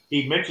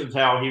 he mentions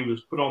how he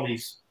was put on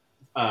these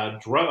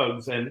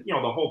drugs, and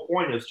the whole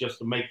point is just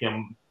to make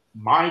him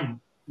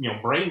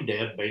brain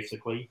dead,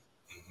 basically.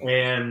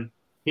 And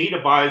he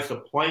devised a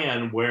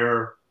plan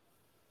where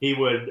he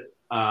would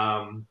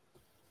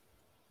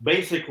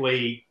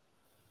basically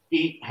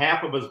eat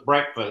half of his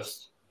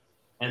breakfast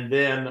and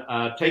then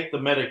take the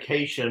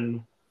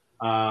medication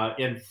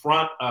in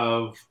front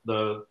of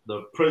the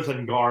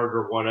prison guard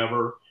or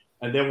whatever.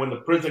 And then when the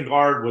prison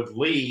guard would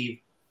leave,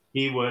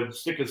 he would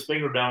stick his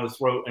finger down his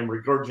throat and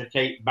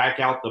regurgitate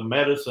back out the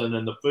medicine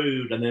and the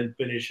food, and then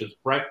finish his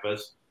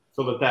breakfast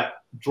so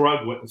that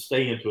drug wouldn't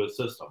stay into his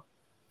system.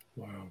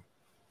 Wow.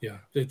 Yeah,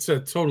 it's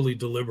totally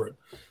deliberate.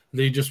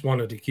 They just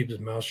wanted to keep his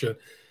mouth shut.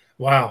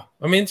 Wow.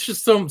 I mean, it's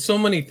just so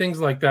many things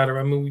like that.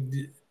 I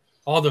mean,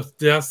 all the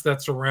deaths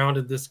that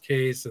surrounded this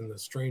case and the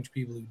strange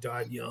people who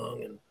died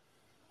young and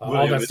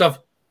all that stuff.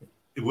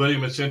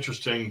 William, it's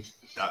interesting.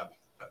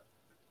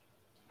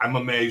 I'm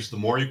amazed. The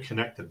more you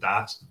connect the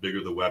dots, the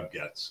bigger the web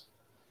gets.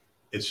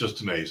 It's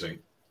just amazing.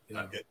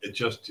 Yeah.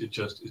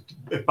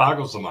 It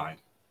boggles the mind.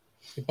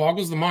 It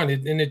boggles the mind,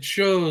 and it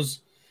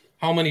shows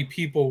how many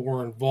people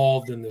were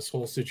involved in this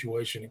whole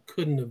situation. It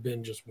couldn't have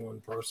been just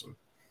one person.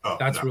 Oh,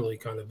 That's no. really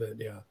kind of it.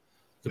 Yeah.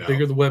 The No.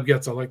 bigger the web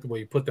gets, I like the way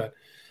you put that.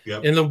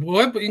 Yep. And the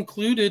web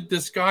included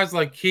this guy's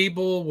like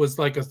Cable was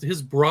like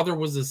his brother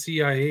was a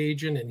CIA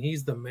agent and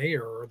he's the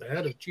mayor or the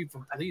head of chief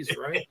of police,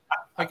 right?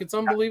 Like it's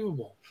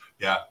unbelievable.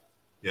 Yeah.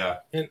 Yeah.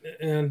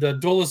 And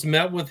Dulles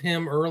met with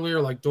him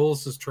earlier. Like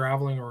Dulles is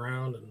traveling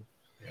around and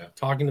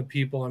talking to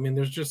people. I mean,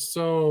 there's just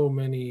so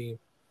many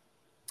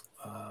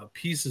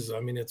pieces. I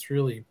mean, it's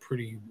really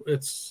pretty.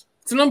 It's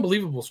an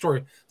unbelievable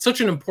story. Such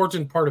an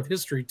important part of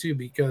history too,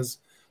 because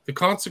the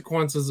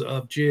consequences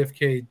of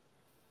JFK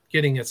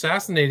getting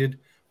assassinated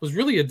was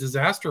really a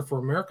disaster for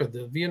America.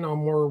 The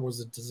Vietnam War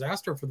was a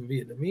disaster for the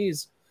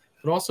Vietnamese,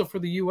 but also for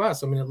the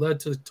U.S. I mean, it led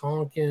to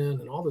Tonkin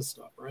and all this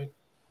stuff, right?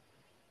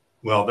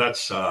 Well,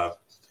 that's one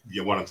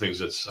of the things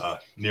that's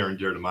near and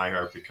dear to my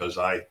heart, because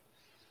I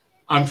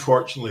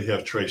unfortunately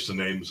have traced the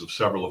names of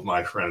several of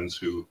my friends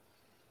who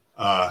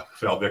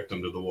fell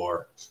victim to the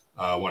war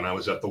when I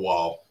was at the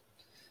wall.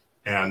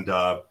 And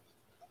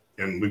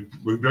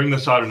we bring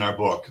this out in our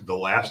book. The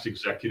last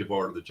executive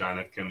order that John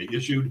F. Kennedy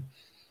issued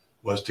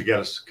was to get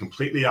us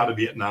completely out of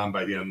Vietnam by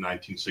the end of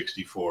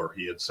 1964.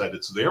 He had said,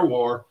 it's their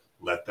war,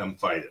 let them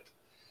fight it.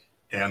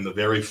 And the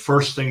very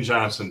first thing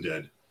Johnson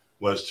did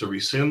was to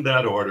rescind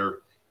that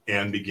order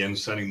and begin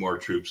sending more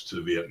troops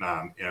to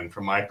Vietnam. And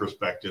from my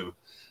perspective,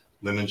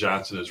 Lyndon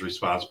Johnson is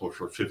responsible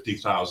for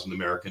 50,000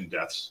 American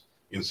deaths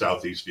in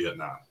Southeast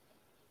Vietnam.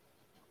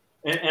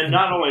 And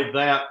not only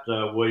that,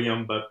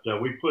 William, but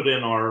we put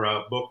in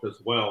our book as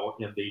well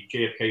in the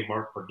JFK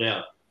Mark for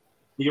Death.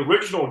 The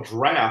original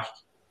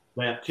draft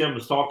that Tim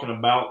was talking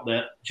about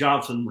that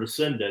Johnson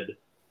rescinded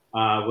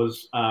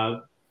was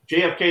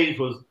JFK's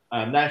was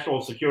National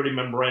Security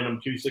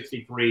Memorandum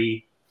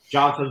 263.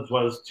 Johnson's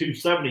was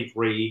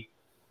 273.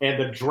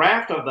 And the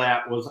draft of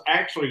that was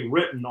actually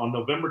written on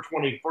November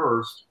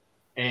 21st.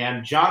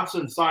 And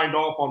Johnson signed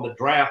off on the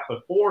draft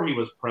before he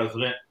was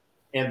president.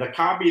 And the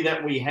copy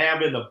that we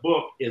have in the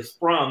book is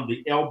from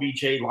the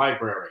LBJ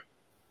library.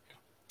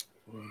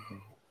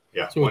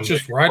 Yeah. So it's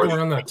just right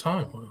around that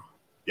time. Wow.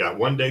 Yeah,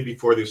 one day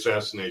before the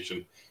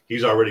assassination,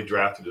 he's already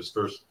drafted his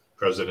first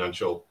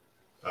presidential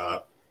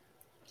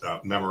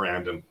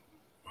memorandum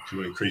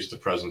to increase the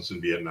presence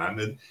in Vietnam.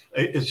 And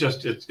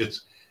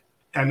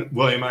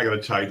William, I got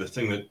to tell you, the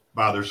thing that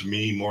bothers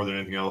me more than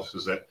anything else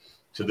is that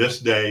to this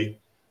day,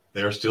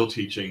 they're still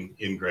teaching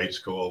in grade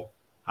school,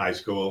 high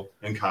school,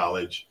 and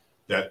college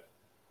that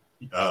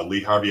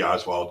Lee Harvey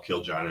Oswald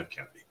killed John F.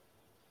 Kennedy.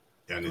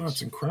 And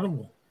it's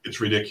incredible. It's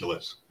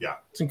ridiculous. Yeah.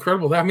 It's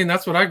incredible. I mean,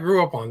 that's what I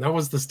grew up on. That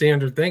was the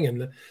standard thing.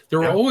 And there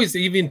were always,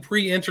 even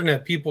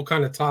pre-internet, people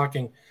kind of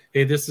talking,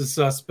 hey, this is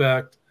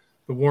suspect.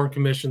 The Warren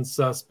Commission's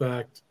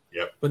suspect.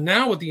 Yep. But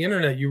now with the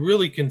internet, you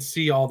really can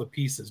see all the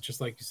pieces,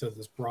 just like you said,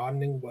 this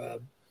broadening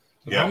web.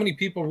 How many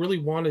people really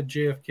wanted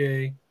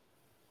JFK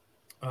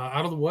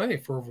out of the way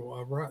for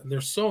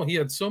he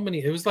had so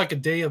many. It was like a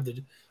day of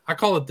I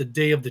call it the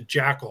day of the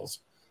jackals.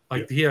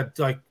 Like he had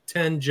like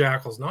 10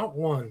 jackals, not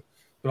one.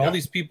 But all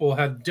these people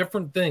had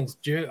different things.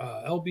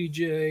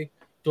 LBJ,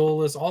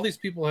 Dulles, all these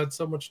people had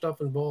so much stuff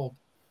involved.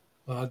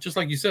 Just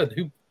like you said,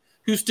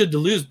 who stood to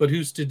lose, but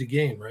who stood to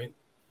gain, right?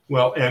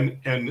 Well, and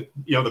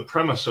the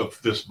premise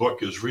of this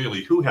book is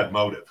really who had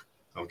motive,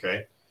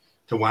 okay,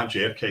 to want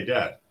JFK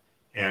dead.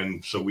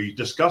 And so we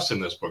discuss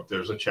in this book,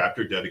 there's a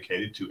chapter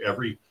dedicated to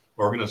every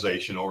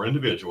organization or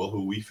individual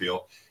who we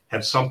feel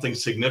had something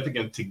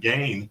significant to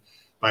gain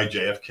by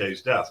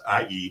JFK's death,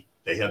 i.e.,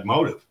 they had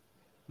motive.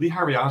 Lee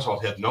Harvey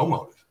Oswald had no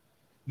motive.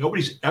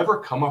 Nobody's ever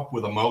come up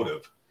with a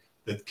motive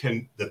that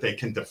they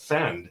can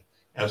defend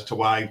as to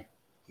why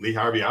Lee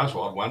Harvey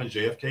Oswald wanted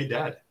JFK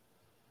dead.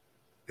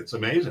 It's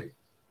amazing.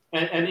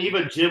 And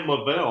even Jim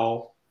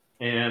Lavelle,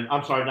 even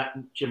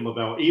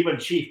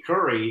Chief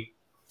Curry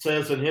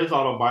says in his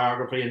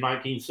autobiography in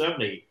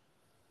 1970,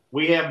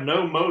 we have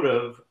no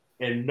motive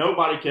and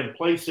nobody can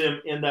place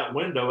him in that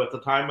window at the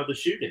time of the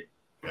shooting.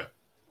 Yeah.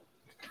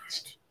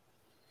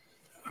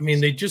 I mean,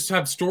 they just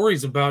have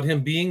stories about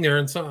him being there.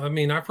 And so, I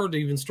mean, I've heard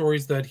even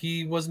stories that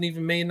he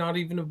may not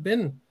even have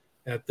been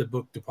at the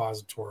book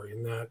depository,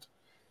 and that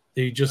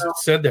they just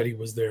said that he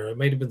was there. It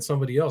may have been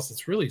somebody else.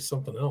 It's really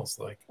something else.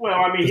 They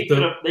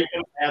could have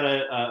had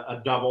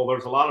a double.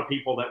 There's a lot of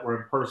people that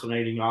were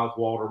impersonating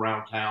Oswald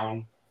around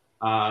town,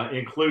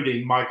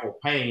 including Michael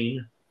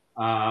Payne.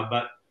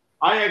 But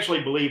I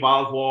actually believe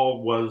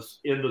Oswald was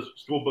in the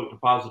school book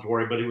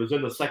depository, but he was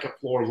in the second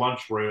floor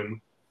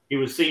lunchroom. He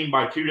was seen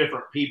by two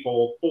different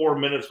people 4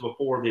 minutes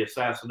before the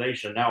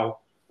assassination. Now,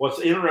 what's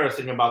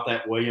interesting about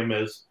that, William,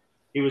 is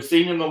he was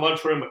seen in the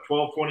lunchroom at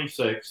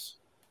 12:26.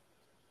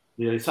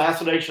 The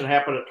assassination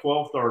happened at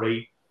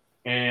 12:30,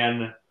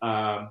 and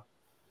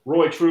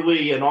Roy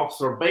Trulee and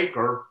Officer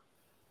Baker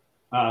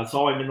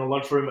saw him in the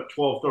lunchroom at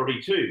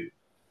 12:32.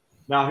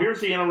 Now, here's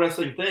the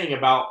interesting thing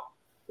about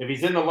if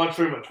he's in the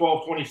lunchroom at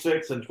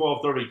 12:26 and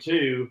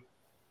 12:32,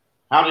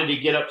 how did he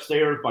get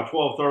upstairs by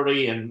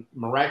 12:30 and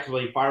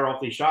miraculously fire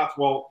off these shots?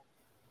 Well,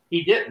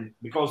 he didn't,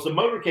 because the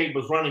motorcade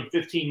was running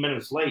 15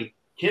 minutes late.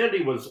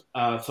 Kennedy was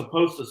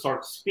supposed to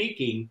start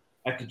speaking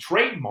at the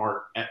Trade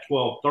Mart at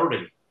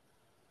 12:30.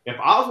 If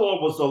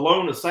Oswald was the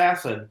lone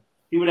assassin,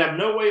 he would have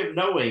no way of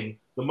knowing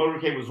the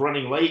motorcade was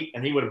running late,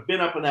 and he would have been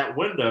up in that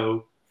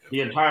window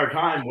the entire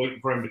time waiting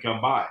for him to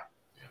come by.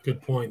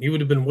 Good point. He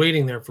would have been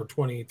waiting there for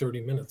 20,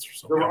 30 minutes or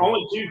something. There were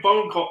only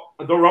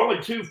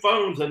two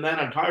phones in that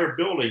entire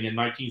building in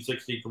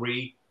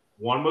 1963.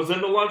 One was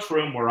in the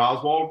lunchroom where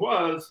Oswald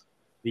was.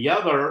 The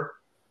other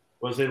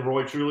was in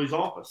Roy Truely's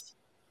office.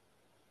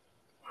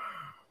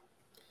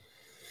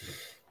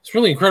 It's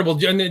really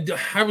incredible. And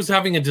I was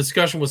having a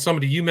discussion with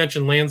somebody. You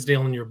mentioned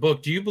Lansdale in your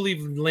book. Do you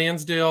believe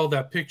Lansdale,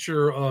 that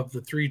picture of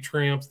the three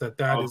tramps, that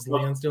is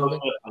Lansdale?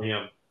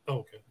 Yeah. Oh,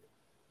 okay.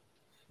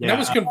 Yeah. That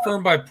was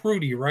confirmed by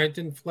Prudy, right?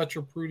 Didn't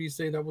Fletcher Prudy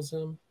say that was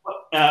him?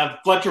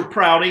 Fletcher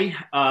Prouty.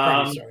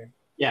 Sorry.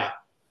 Yeah.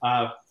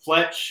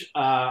 Fletch,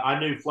 I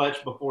knew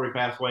Fletch before he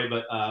passed away,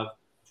 but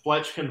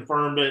Fletch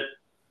confirmed it.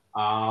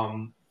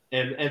 And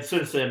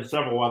since then,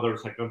 several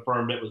others have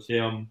confirmed it was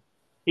him.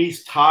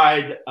 He's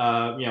tied,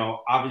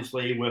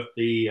 obviously with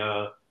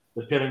the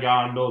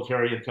Pentagon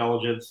military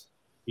intelligence.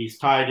 He's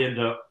tied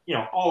into,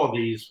 all of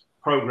these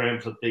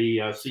programs that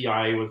the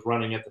CIA was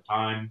running at the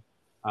time.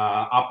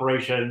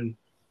 Operation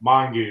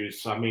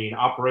Mongoose,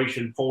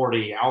 Operation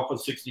 40, Alpha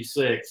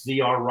 66,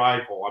 ZR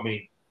Rifle.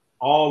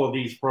 All of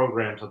these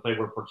programs that they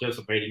were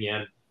participating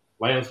in.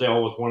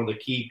 Lansdale was one of the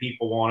key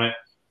people on it.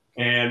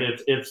 And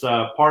it's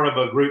part of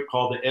a group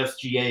called the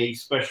SGA,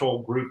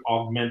 Special Group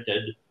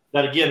Augmented,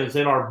 that, again, is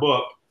in our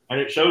book.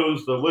 And it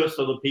shows the list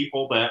of the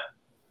people that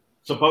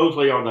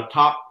supposedly are the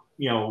top,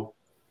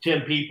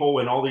 10 people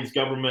in all these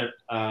government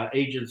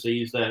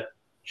agencies that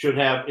should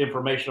have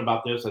information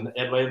about this. And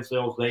Ed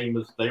Lansdale's name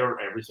is there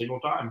every single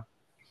time.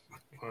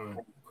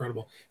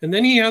 Incredible. And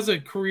then he has a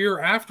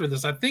career after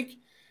this. I think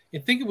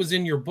it was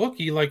in your book.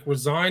 He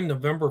resigned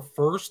November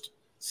 1st,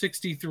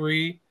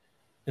 1963.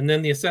 And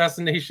then the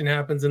assassination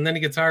happens, and then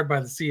he gets hired by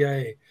the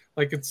CIA.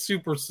 It's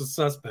super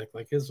suspect,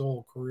 his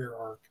whole career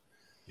arc.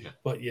 Yeah.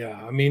 But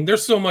yeah,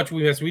 there's so much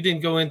we missed. We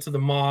didn't go into the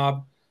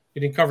mob.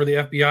 We didn't cover the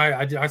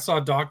FBI. I saw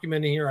a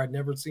document in here I'd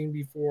never seen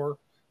before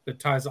that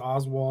ties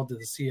Oswald to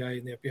the CIA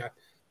and the FBI.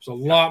 There's a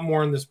lot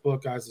more in this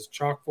book, guys. It's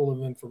chock full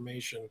of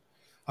information.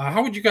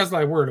 How would you guys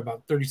we're at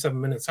about 37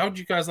 minutes. How would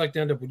you guys like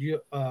to end up? Would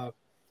you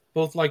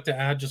both like to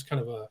add just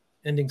kind of a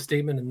ending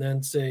statement and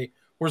then say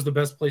where's the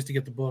best place to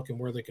get the book and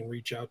where they can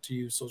reach out to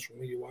you social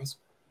media wise?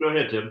 Go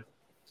ahead, Tim.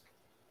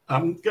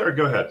 Gary,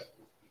 go ahead.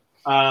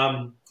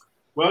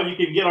 Well, you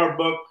can get our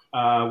book.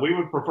 We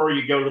would prefer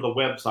you go to the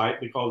website,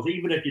 because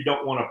even if you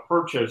don't want to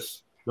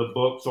purchase the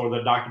books or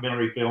the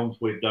documentary films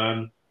we've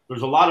done,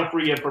 there's a lot of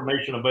free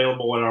information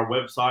available on our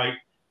website.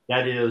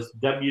 That is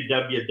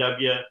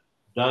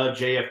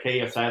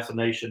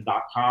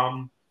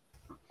www.thejfkassassination.com.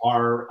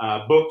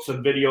 Our books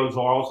and videos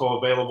are also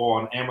available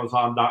on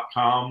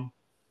Amazon.com.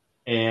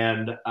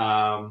 And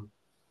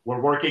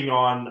we're working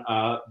on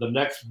the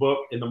next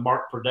book in the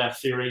Marked for Death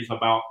series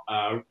about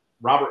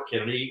Robert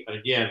Kennedy. And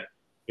again,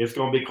 it's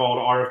going to be called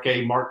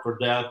RFK Marked for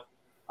Death.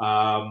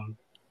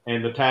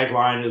 And the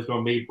tagline is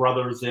going to be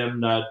Brothers in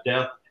Life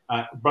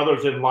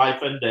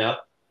and Death.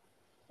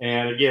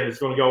 And again, it's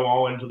going to go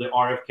all into the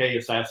RFK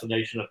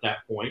assassination at that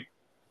point.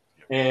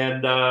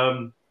 And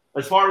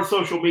as far as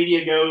social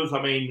media goes,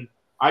 I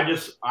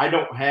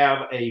don't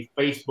have a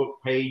Facebook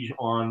page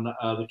on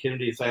the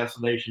Kennedy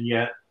assassination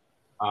yet.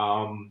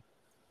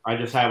 I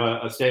just have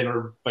a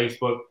standard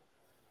Facebook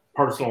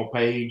personal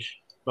page.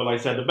 But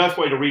like I said, the best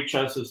way to reach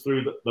us is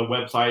through the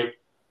website,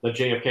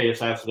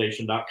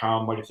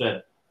 thejfkassassination.com. Like I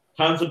said,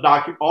 tons of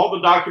all the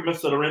documents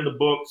that are in the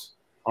books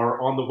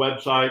are on the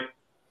website.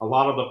 A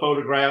lot of the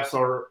photographs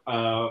are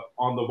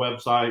on the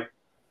website.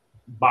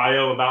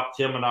 Bio about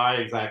Tim and I,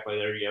 exactly.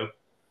 There you go.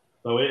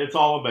 So it's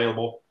all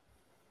available.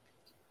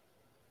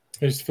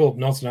 There's Philip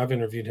Nelson. I've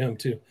interviewed him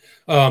too.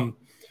 So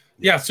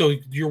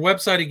your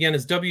website again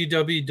is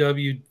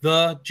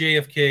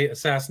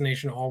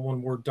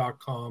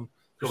www.thejfkassassination.com.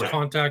 There's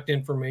contact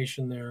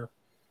information there.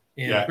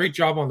 And great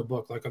job on the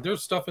book.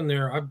 There's stuff in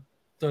there. I've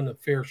done a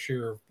fair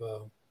share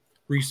of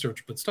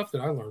research, but stuff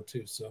that I learned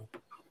too. So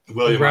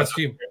William, congrats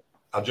to you.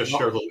 I'll just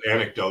share a little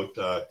anecdote.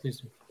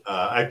 Please do.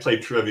 I play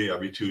trivia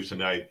every Tuesday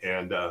night,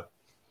 and a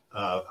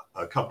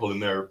couple in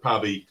their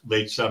probably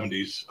late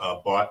 70s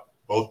bought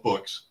both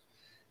books.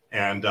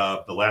 And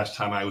the last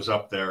time I was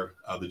up there,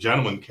 the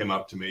gentleman came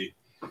up to me,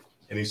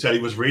 and he said he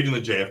was reading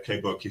the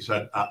JFK book. He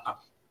said,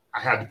 I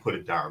had to put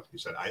it down. He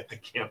said, I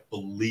can't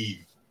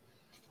believe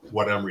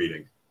what I'm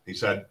reading. He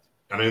said,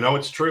 and I know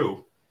it's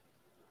true.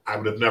 I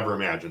would have never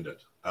imagined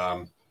it.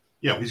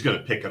 He's going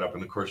to pick it up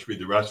and, of course, read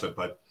the rest of it.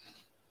 But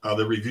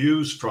the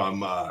reviews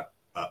from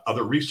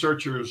other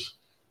researchers,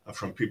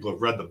 from people who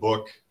have read the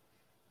book,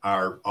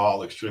 are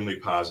all extremely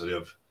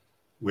positive,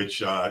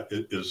 which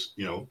is,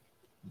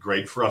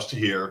 great for us to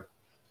hear.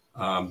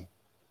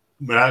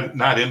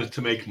 Not in it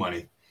to make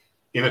money,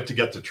 in it to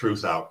get the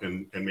truth out,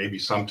 and maybe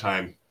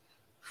sometime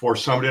for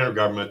somebody in our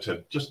government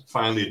to just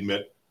finally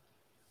admit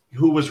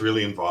who was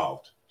really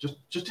involved.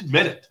 Just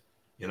admit it.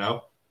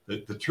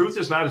 The truth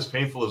is not as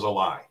painful as a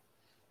lie.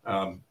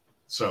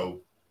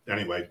 So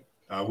anyway,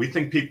 we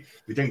think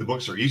the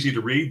books are easy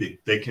to read.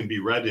 They can be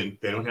read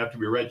they don't have to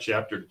be read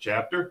chapter to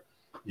chapter.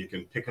 You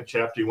can pick a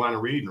chapter you want to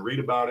read and read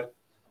about it.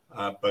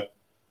 But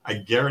I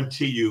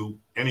guarantee you,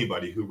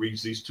 anybody who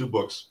reads these two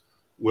books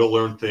will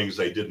learn things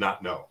they did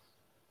not know.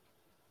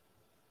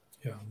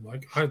 Yeah,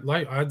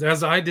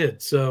 as I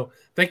did. So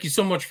thank you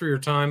so much for your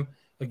time.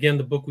 Again,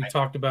 the book we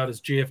talked about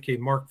is JFK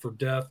Marked for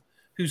Death,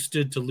 Who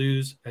Stood to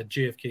Lose Had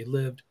JFK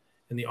Lived.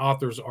 And the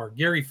authors are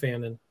Gary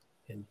Fannin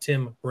and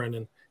Tim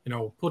Brennan. And I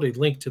will put a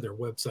link to their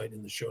website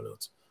in the show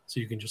notes so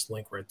you can just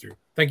link right through.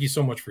 Thank you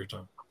so much for your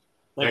time.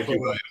 Thank you,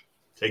 William.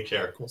 Take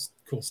care.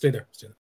 Cool. Stay there.